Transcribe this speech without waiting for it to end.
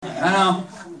I know.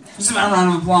 Just a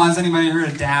round of applause. Anybody heard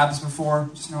of dabs before?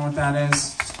 Just know what that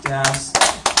is? Just dabs. A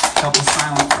couple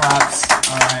silent claps.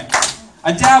 All right.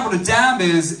 What a dab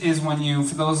is when you,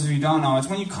 for those of you who don't know, it's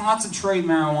when you concentrate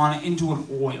marijuana into an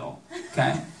oil.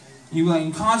 Okay? You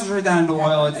concentrate that into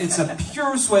oil. It's the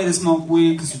purest way to smoke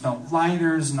weed because there's no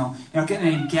lighters, you're not getting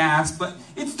any gas, but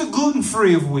it's the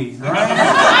gluten-free of weed,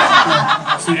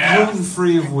 right? It's the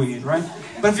gluten-free of weed, right?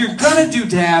 But if you're gonna do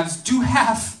dabs, do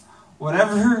half.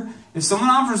 Whatever. If someone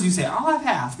offers you, say, I'll have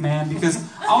half, man, because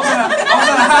I was at a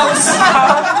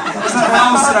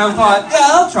house and I thought, yeah,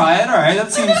 I'll try it. All right,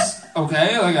 that seems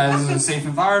okay. Like, this is a safe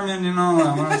environment, I'm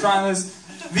gonna try this.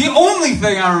 The only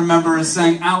thing I remember is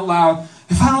saying out loud,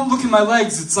 if I don't look at my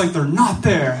legs, it's like they're not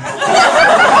there. And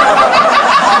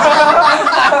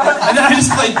then I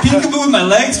just played peekaboo with my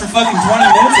legs for fucking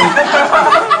 20 minutes.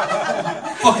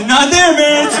 Like, fucking not there,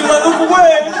 man. As soon as I look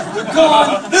away, they're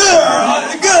gone.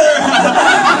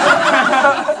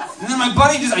 And then my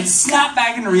buddy I snap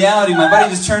back into reality. My buddy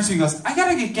just turns to me and goes, I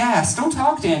gotta get gas. Don't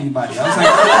talk to anybody. I was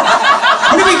like,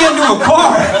 when did we get into a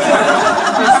car?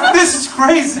 This is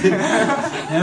crazy.